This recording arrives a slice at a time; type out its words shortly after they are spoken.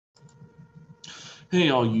Hey,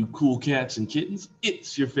 all you cool cats and kittens,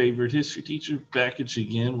 it's your favorite history teacher back at you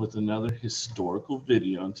again with another historical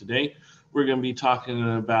video. And today we're going to be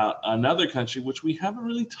talking about another country which we haven't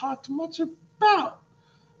really talked much about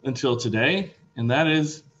until today, and that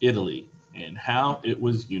is Italy and how it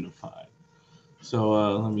was unified. So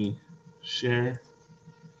let me share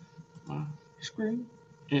my screen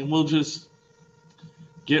and we'll just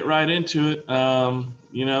get right into it,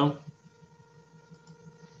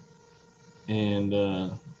 and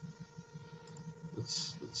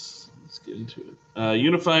let's get into it.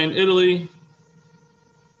 Unifying Italy,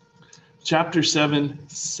 Chapter 7,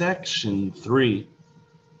 Section 3.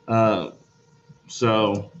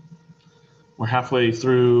 So we're halfway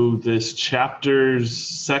through this chapter's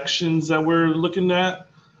sections that we're looking at,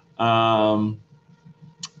 and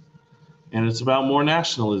it's about more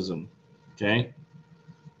nationalism. Okay,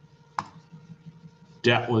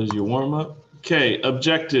 that was your warm-up. Okay,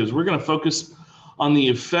 objectives. We're going to focus on the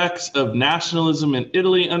effects of nationalism in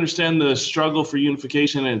Italy, understand the struggle for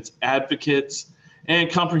unification and its advocates,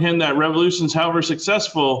 and comprehend that revolutions, however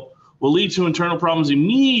successful, will lead to internal problems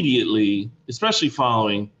immediately, especially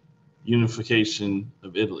following unification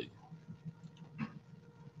of Italy.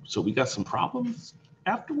 So we got some problems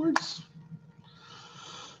afterwards.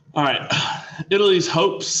 All right, Italy's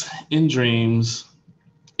hopes and dreams.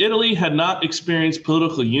 Italy had not experienced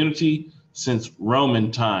political unity since Roman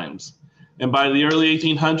times. And by the early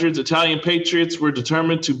 1800s, Italian patriots were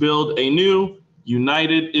determined to build a new,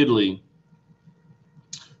 united Italy.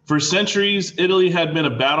 For centuries, Italy had been a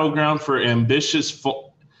battleground for ambitious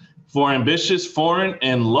foreign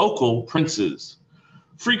and local princes.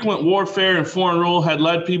 Frequent warfare and foreign rule had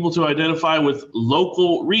led people to identify with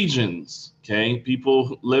local regions. Okay,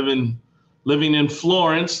 people living in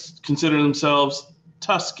Florence consider themselves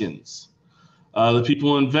Tuscans. The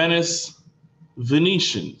people in Venice,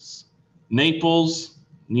 Venetians. Naples,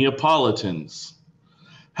 Neapolitans.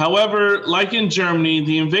 However, like in Germany,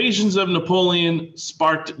 the invasions of Napoleon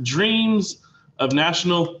sparked dreams of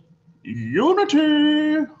national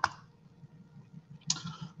unity.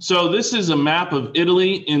 So this is a map of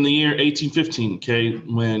Italy in the year 1815, okay,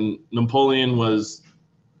 when Napoleon lost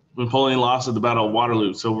at the Battle of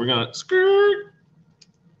Waterloo. So we're going to skirt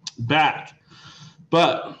back.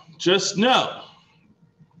 But just know,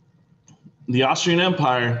 the Austrian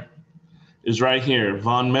Empire is right here,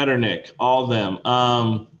 von Metternich, all them.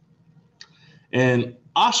 And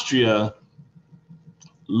Austria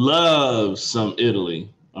loves some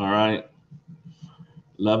Italy, all right?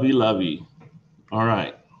 Lovey. All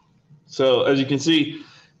right. So as you can see,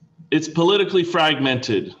 it's politically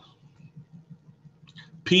fragmented.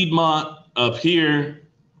 Piedmont up here,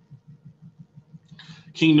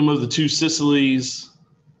 Kingdom of the Two Sicilies,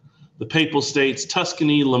 the Papal States,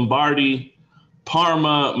 Tuscany, Lombardy,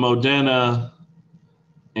 Parma, Modena,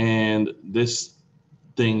 and this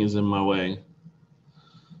thing is in my way.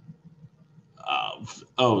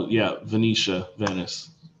 Venetia, Venice.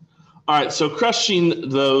 All right, so crushing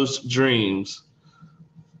those dreams.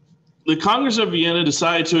 The Congress of Vienna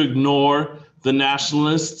decided to ignore the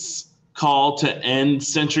nationalists' call to end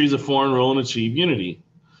centuries of foreign rule and achieve unity.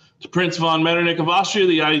 To Prince von Metternich of Austria,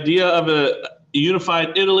 the idea of a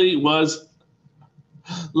unified Italy was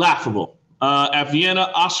laughable. At Vienna,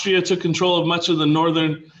 Austria took control of much of the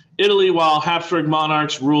northern Italy, while Habsburg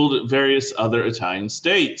monarchs ruled various other Italian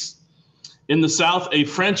states. In the south, a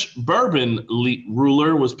French Bourbon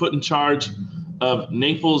ruler was put in charge of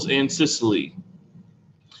Naples and Sicily.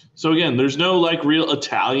 So again, there's no real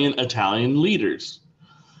Italian leaders.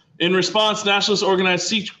 In response, nationalists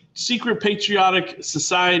organized secret patriotic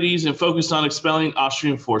societies and focused on expelling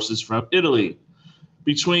Austrian forces from Italy.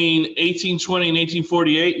 Between 1820 and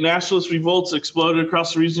 1848, nationalist revolts exploded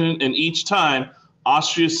across the region, and each time,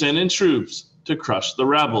 Austria sent in troops to crush the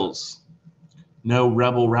rebels. No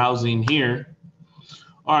rebel rousing here.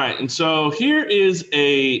 All right, and so here is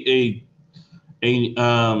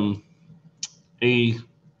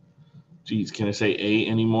can I say A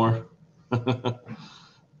anymore?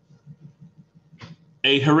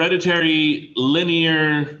 A hereditary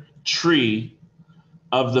linear tree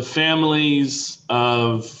of the families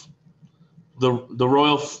of the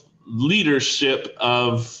royal leadership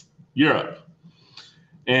of Europe.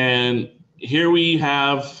 And here we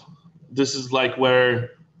have, this is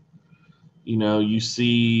where, you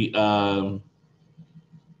see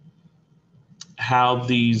how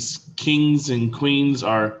these kings and queens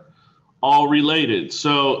are all related.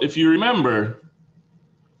 So if you remember,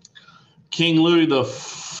 King Louis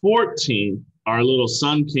XIV, our little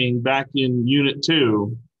Sun King back in Unit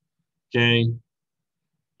 2, okay?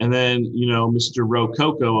 And then, Mr.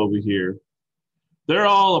 Rococo over here. They're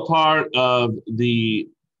all a part of the,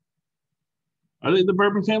 are they the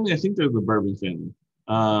Bourbon family? I think they're the Bourbon family.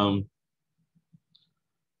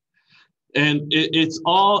 And it's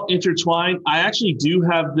all intertwined. I actually do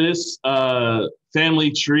have this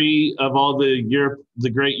family tree of all the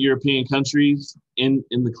great European countries in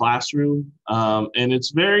the classroom, and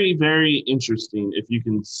it's very, very interesting if you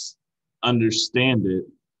can understand it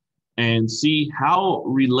and see how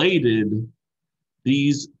related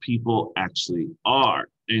these people actually are.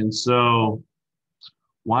 And so,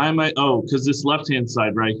 why am I? Oh, because this left-hand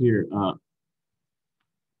side right here.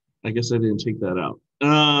 I guess I didn't take that out.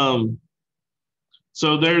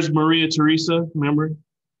 So there's Maria Theresa, remember?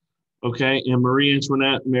 Okay, and Marie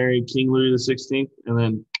Antoinette married King Louis XVI and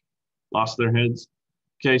then lost their heads.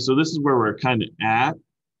 Okay, so this is where we're kind of at.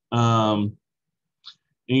 And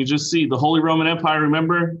you just see the Holy Roman Empire,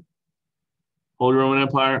 remember? Holy Roman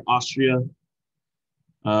Empire, Austria,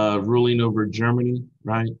 ruling over Germany,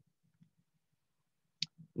 right?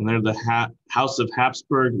 And they're the House of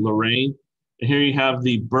Habsburg, Lorraine. And here you have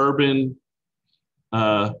the Bourbon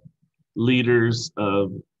leaders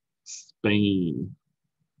of Spain.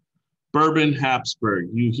 Bourbon, Habsburg.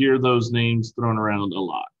 You hear those names thrown around a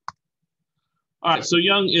lot. All right, so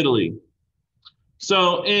young Italy.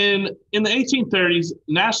 So in the 1830s,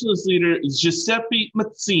 nationalist leader Giuseppe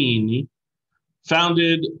Mazzini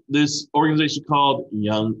founded this organization called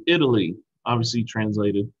Young Italy, obviously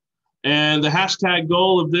translated. And the hashtag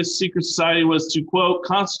goal of this secret society was to, quote,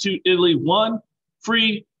 constitute Italy one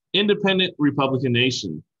free, independent Republican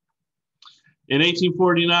nation. In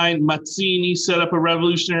 1849, Mazzini set up a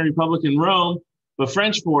revolutionary republic in Rome, but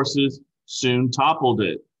French forces soon toppled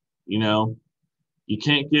it. You know, you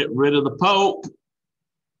can't get rid of the Pope,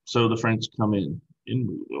 so the French come in and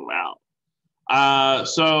move them out.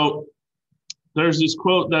 So there's this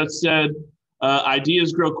quote that said,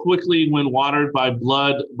 ideas grow quickly when watered by the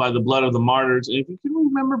blood of the martyrs. And if you can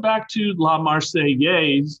remember back to La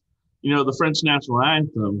Marseillaise, you know, the French national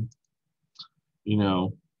anthem, you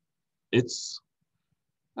know, it's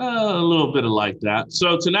a little bit of like that.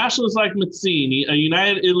 So to nationalists like Mazzini, a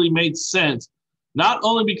united Italy made sense, not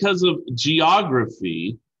only because of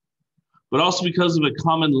geography, but also because of a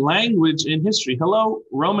common language in history. Hello,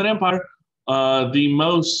 Roman Empire, the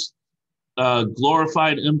most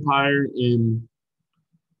glorified empire in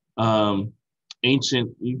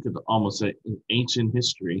ancient, you could almost say ancient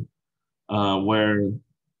history, where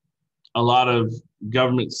a lot of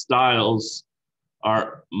government styles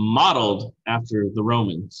are modeled after the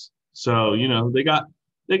Romans. So, you know, they got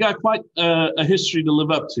quite a history to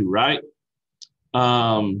live up to, right?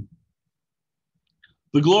 The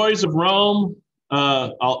glories of Rome,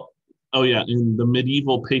 in the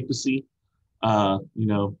medieval papacy, you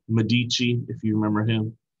know, Medici, if you remember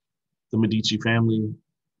him, the Medici family.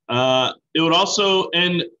 It would also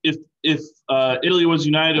end, if Italy was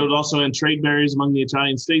united, it would also end trade barriers among the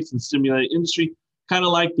Italian states and stimulate industry, kind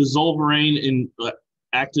of like the Zollverein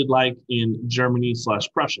acted like in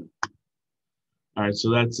Germany/Prussia. All right, so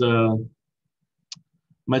that's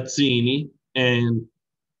Mazzini and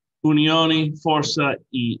Unione, Forza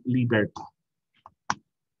e Libertà.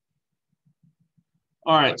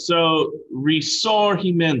 All right, so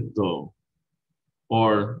Risorgimento,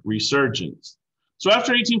 or resurgence. So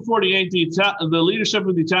after 1848, the leadership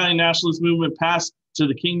of the Italian nationalist movement passed to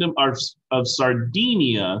the Kingdom of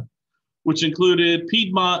Sardinia, which included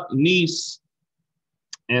Piedmont, Nice,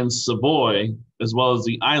 and Savoy, as well as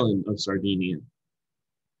the island of Sardinia.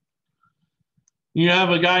 You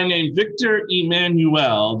have a guy named Victor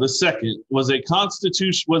Emmanuel II was its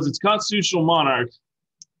constitutional monarch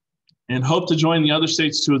and hoped to join the other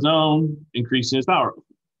states to his own, increasing his power.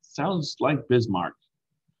 Sounds like Bismarck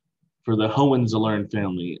for the Hohenzollern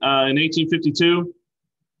family. In 1852,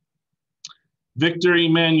 Victor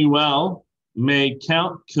Emmanuel made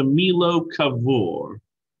Count Camillo Cavour,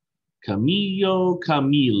 however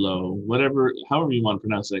you want to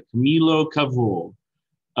pronounce that, Camillo Cavour,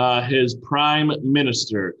 his prime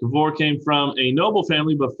minister. Cavour came from a noble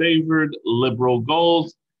family but favored liberal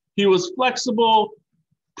goals. He was flexible,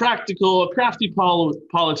 practical, a crafty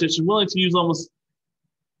politician, willing to use almost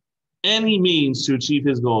any means to achieve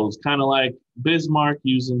his goals, kind of like Bismarck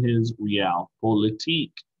using his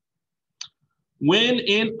realpolitik. When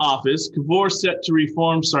in office, Cavour set to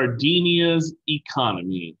reform Sardinia's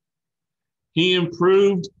economy. He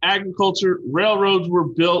improved agriculture, railroads were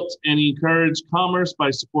built, and he encouraged commerce by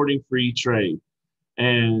supporting free trade.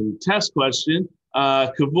 And test question,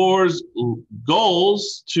 Cavour's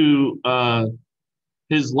goals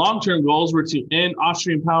his long-term goals were to end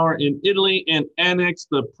Austrian power in Italy and annex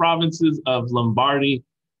the provinces of Lombardy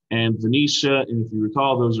and Venetia. And if you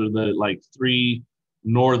recall, those are the three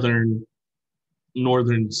northern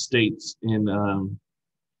states in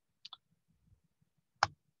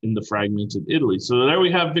the fragmented Italy. So there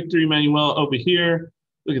we have Victor Emmanuel over here.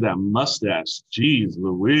 Look at that mustache. Jeez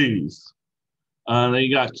Louise. Then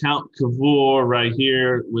you got Count Cavour right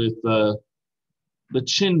here with the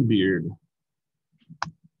chin beard.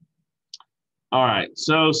 All right,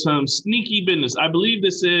 so some sneaky business. I believe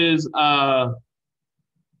this is I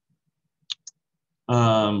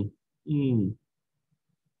don't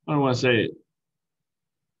want to say it.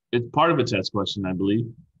 It's part of a test question, I believe.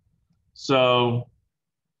 So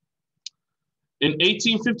in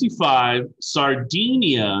 1855,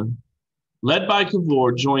 Sardinia, led by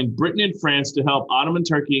Cavour, joined Britain and France to help Ottoman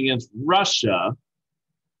Turkey against Russia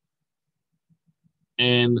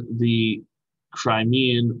in the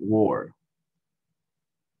Crimean War.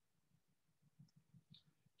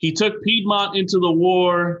 He took Piedmont into the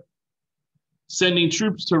war, sending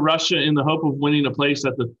troops to Russia in the hope of winning a place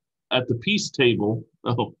at the peace table.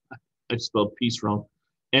 Oh, I spelled peace wrong.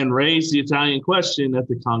 And raised the Italian question at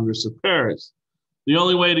the Congress of Paris. The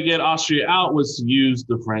only way to get Austria out was to use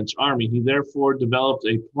the French army. He therefore developed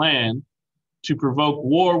a plan to provoke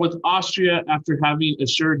war with Austria after having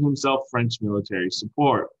assured himself French military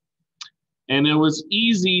support. And it was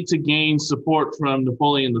easy to gain support from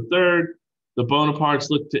Napoleon III. The Bonapartes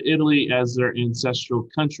looked to Italy as their ancestral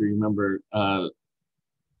country. Remember,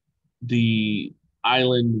 the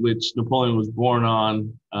island which Napoleon was born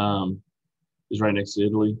on is right next to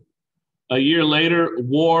Italy. A year later,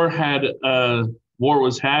 war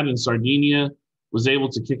was had and Sardinia was able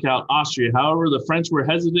to kick out Austria. However, the French were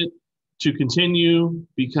hesitant to continue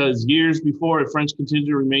because years before, a French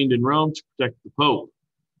contingent remained in Rome to protect the Pope.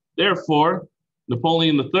 Therefore,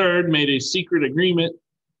 Napoleon III made a secret agreement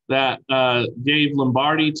that gave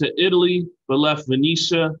Lombardy to Italy, but left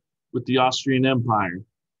Venetia with the Austrian Empire.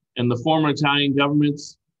 And the former Italian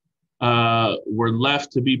governments were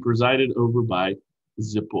left to be presided over by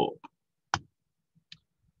the Pope.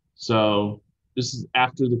 So this is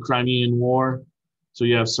after the Crimean War. So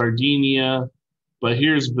you have Sardinia, but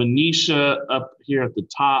here's Venetia up here at the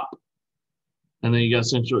top. And then you got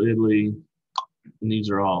Central Italy, and these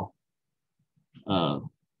are all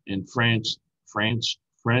in French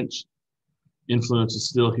influence is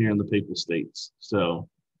still here in the Papal States. So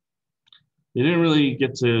they didn't really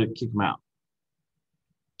get to kick them out.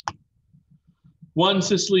 1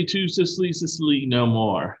 Sicily, 2 Sicily, Sicily no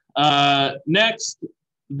more. Next,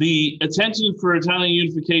 the attention for Italian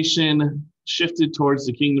unification shifted towards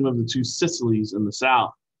the kingdom of the two Sicilies in the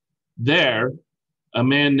south. There, a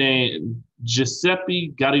man named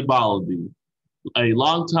Giuseppe Garibaldi, a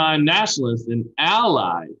longtime nationalist and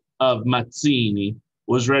ally of Mazzini,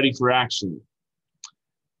 was ready for action.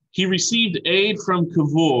 He received aid from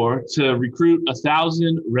Cavour to recruit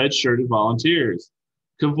 1,000 red-shirted volunteers.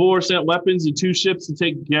 Cavour sent weapons and 2 ships to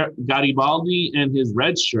take Garibaldi and his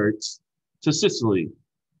red shirts to Sicily,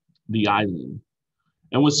 the island.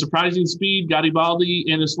 And with surprising speed,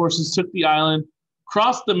 Garibaldi and his forces took the island,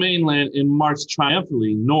 crossed the mainland, and marched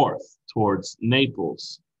triumphantly north towards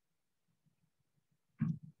Naples.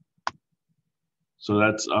 So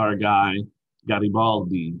that's our guy,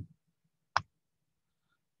 Garibaldi.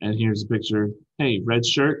 And here's a picture. Hey, red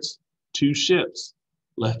shirts, 2 ships.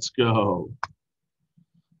 Let's go.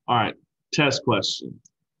 All right, test question.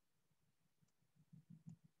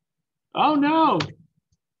 Oh, no.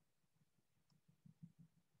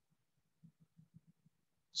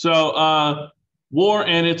 So, war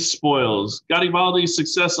and its spoils. Garibaldi's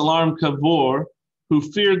success alarmed Cavour, who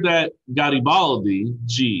feared that Garibaldi,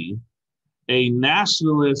 a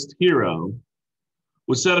nationalist hero,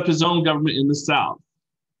 would set up his own government in the South.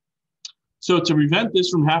 So to prevent this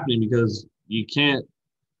from happening, because you can't,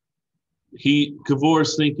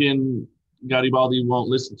 Cavour's thinking Garibaldi won't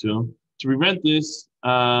listen to him. To prevent this,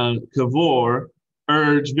 Cavour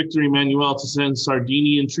urged Victor Emmanuel to send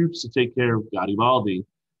Sardinian troops to take care of Garibaldi.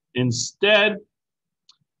 Instead,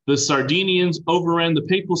 the Sardinians overran the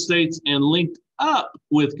Papal States and linked up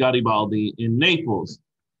with Garibaldi in Naples.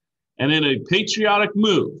 And in a patriotic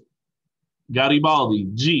move,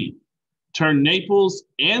 Garibaldi, turned Naples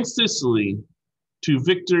and Sicily to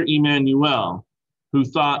Victor Emmanuel, who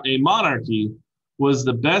thought a monarchy was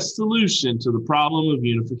the best solution to the problem of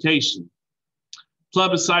unification.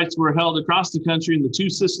 Plebiscites were held across the country in the 2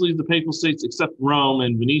 Sicilies, the Papal States, except Rome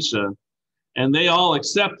and Venetia, and they all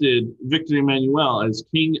accepted Victor Emmanuel as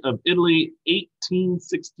King of Italy,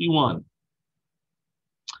 1861.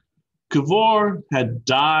 Cavour had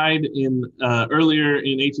died earlier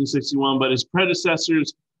in 1861, but his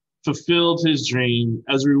predecessors fulfilled his dream.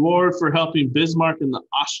 As a reward for helping Bismarck in the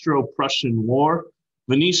Austro-Prussian War,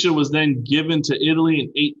 Venetia was then given to Italy in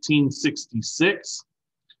 1866.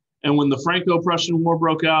 And when the Franco-Prussian War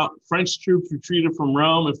broke out, French troops retreated from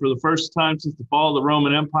Rome. And for the first time since the fall of the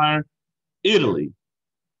Roman Empire, Italy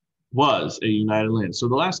was a united land. So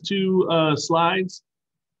the last two slides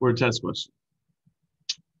were a test question.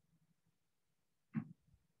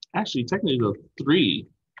 Actually, technically the three.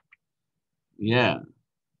 Yeah.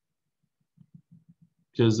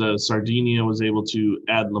 Because Sardinia was able to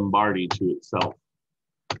add Lombardy to itself.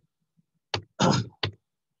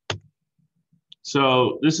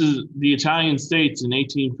 So this is the Italian states in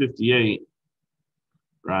 1858,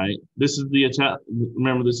 right? This is the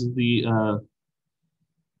remember, this is the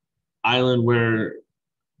island where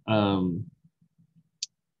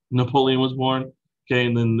Napoleon was born. Okay,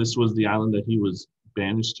 and then this was the island that he was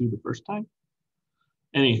banished to the first time.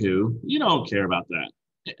 Anywho, you don't care about that.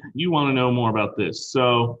 You want to know more about this.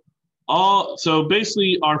 So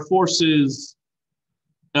basically our forces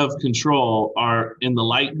of control are in the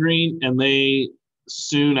light green, and they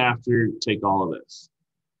soon after take all of this.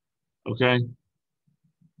 Okay.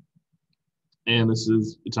 And this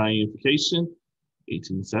is Italian unification,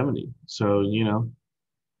 1870. So, you know,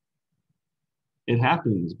 it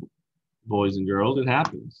happens, boys and girls, it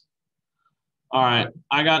happens. All right,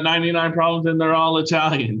 I got 99 problems and they're all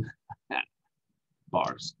Italian.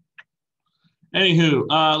 Bars. Anywho,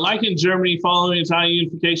 like in Germany following Italian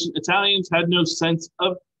unification, Italians had no sense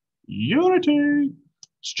of unity.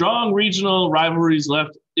 Strong regional rivalries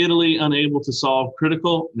left Italy unable to solve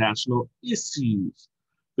critical national issues.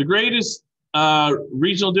 The greatest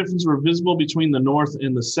regional differences were visible between the North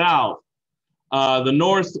and the South. The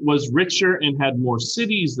North was richer and had more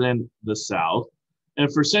cities than the South.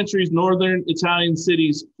 And for centuries, northern Italian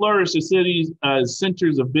cities flourished as cities as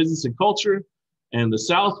centers of business and culture, and the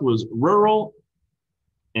South was rural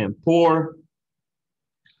and poor.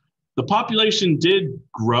 The population did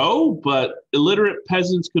grow, but illiterate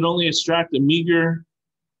peasants could only extract a meager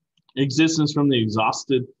existence from the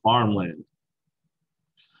exhausted farmland.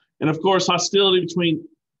 And of course, hostility between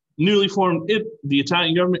newly formed the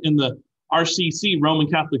Italian government and the RCC, Roman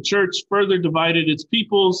Catholic Church, further divided its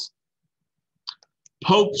peoples.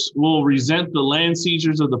 Popes will resent the land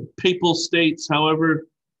seizures of the papal states. However,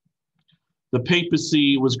 the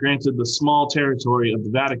papacy was granted the small territory of the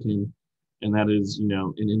Vatican, and that is, you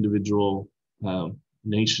know, an individual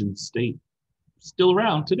nation state, still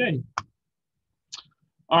around today.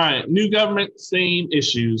 All right, new government, same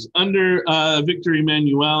issues. Under Victor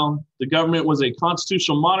Emmanuel, the government was a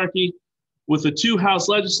constitutional monarchy with a two-house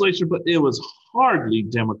legislature, but it was hardly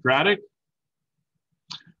democratic.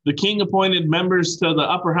 The king appointed members to the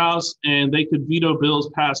upper house, and they could veto bills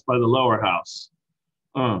passed by the lower house.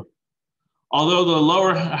 Although the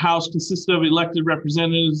lower house consisted of elected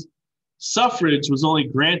representatives, suffrage was only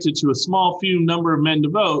granted to a small few number of men to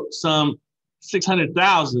vote, some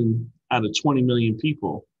 600,000 out of 20 million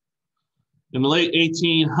people. In the late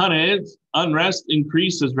 1800s, unrest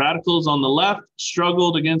increased as radicals on the left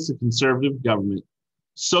struggled against the conservative government.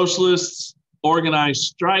 Socialists organized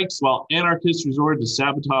strikes while anarchists resorted to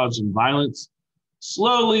sabotage and violence.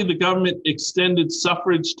 Slowly, the government extended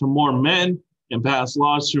suffrage to more men and passed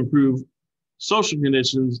laws to improve social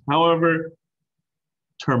conditions. However,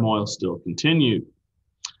 turmoil still continued.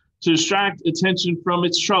 To distract attention from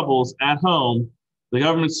its troubles at home, the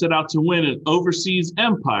government set out to win an overseas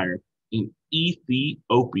empire in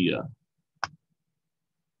Ethiopia.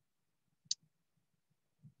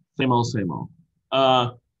 Same old, same old.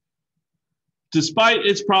 Despite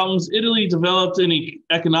its problems, Italy developed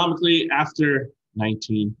economically after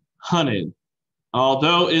 1900.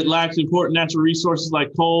 Although it lacked important natural resources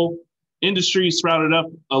like coal, industry sprouted up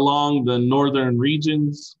along the northern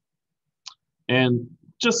regions. And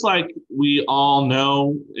just like we all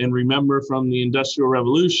know and remember from the Industrial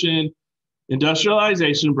Revolution,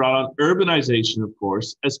 industrialization brought on urbanization, of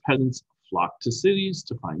course, as peasants flocked to cities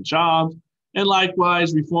to find jobs. And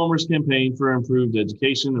likewise, reformers campaigned for improved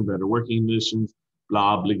education and better working conditions,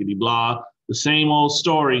 blah, bliggity, blah. The same old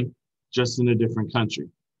story, just in a different country.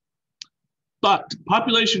 But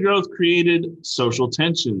population growth created social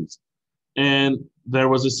tensions, and there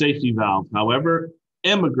was a safety valve. However,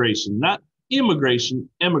 emigration, not immigration,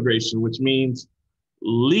 emigration, which means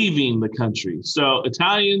leaving the country. So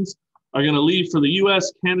Italians are going to leave for the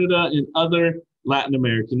US, Canada, and other Latin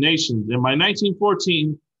American nations. And by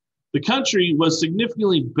 1914, the country was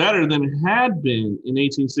significantly better than it had been in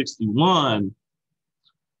 1861,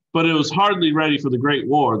 but it was hardly ready for the Great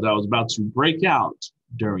War that was about to break out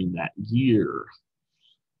during that year.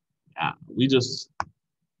 Yeah,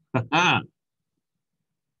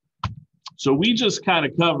 so we just kind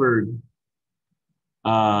of covered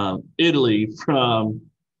Italy from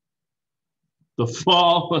the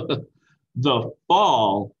fall, the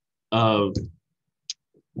fall of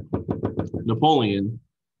Napoleon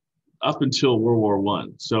up until World War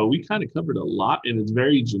One. So we kind of covered a lot, and it's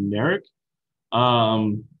very generic.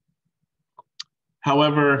 Um,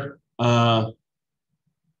 however,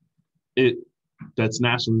 it that's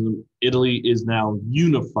nationalism. Italy is now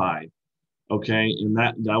unified. Okay, and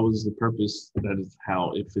that was the purpose. That is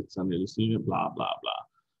how it fits under this unit. Blah blah blah.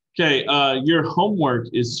 Okay, your homework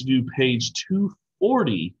is to do page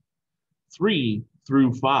 243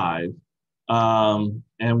 through 5. And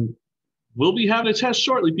we'll be having a test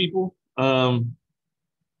shortly, people.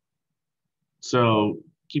 So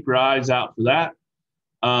keep your eyes out for that.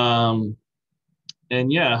 Um,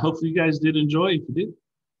 and yeah, hopefully you guys did enjoy. If you did,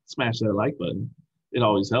 smash that like button. It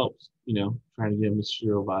always helps, trying to get Mr.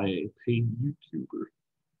 Ovalle a paid YouTuber.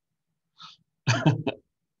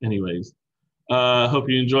 Anyways, hope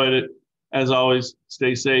you enjoyed it. As always,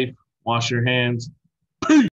 stay safe, wash your hands.